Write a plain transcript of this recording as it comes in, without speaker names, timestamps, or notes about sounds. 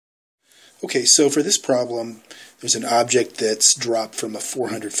Okay, so for this problem, there's an object that's dropped from a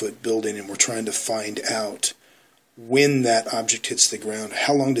 400-foot building, and we're trying to find out when that object hits the ground.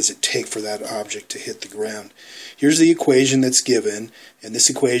 How long does it take for that object to hit the ground? Here's the equation that's given, and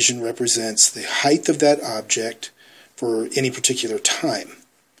this equation represents the height of that object for any particular time.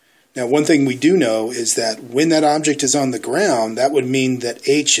 Now, one thing we do know is that when that object is on the ground, that would mean that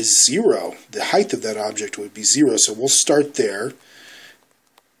h is 0. The height of that object would be 0, so we'll start there.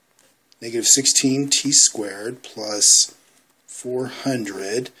 Negative 16t squared plus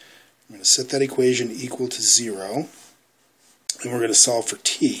 400. I'm going to set that equation equal to 0, and we're going to solve for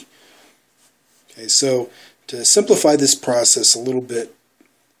t. Okay, so to simplify this process a little bit,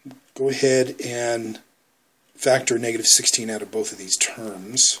 go ahead and factor negative 16 out of both of these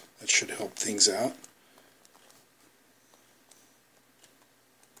terms. That should help things out.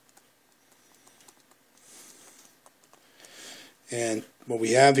 And what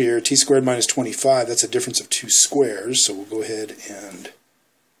we have here, t squared minus 25, that's a difference of 2 squares, so we'll go ahead and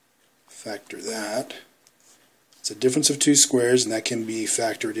factor that. It's a difference of 2 squares, and that can be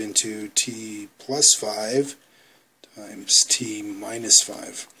factored into t plus 5 times t minus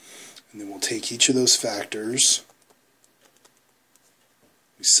 5. And then we'll take each of those factors,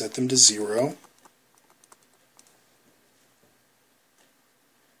 we set them to 0,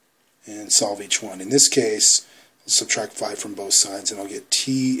 and solve each one. In this case, I'll subtract 5 from both sides, and I'll get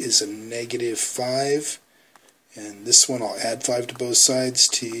t is a negative 5, and this one I'll add 5 to both sides,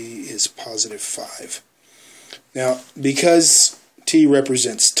 t is positive 5. Now, because t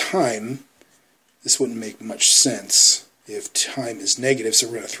represents time, this wouldn't make much sense if time is negative, so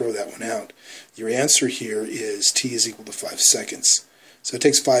we're going to throw that one out. Your answer here is t is equal to 5 seconds. So it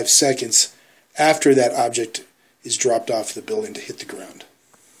takes 5 seconds after that object is dropped off the building to hit the ground.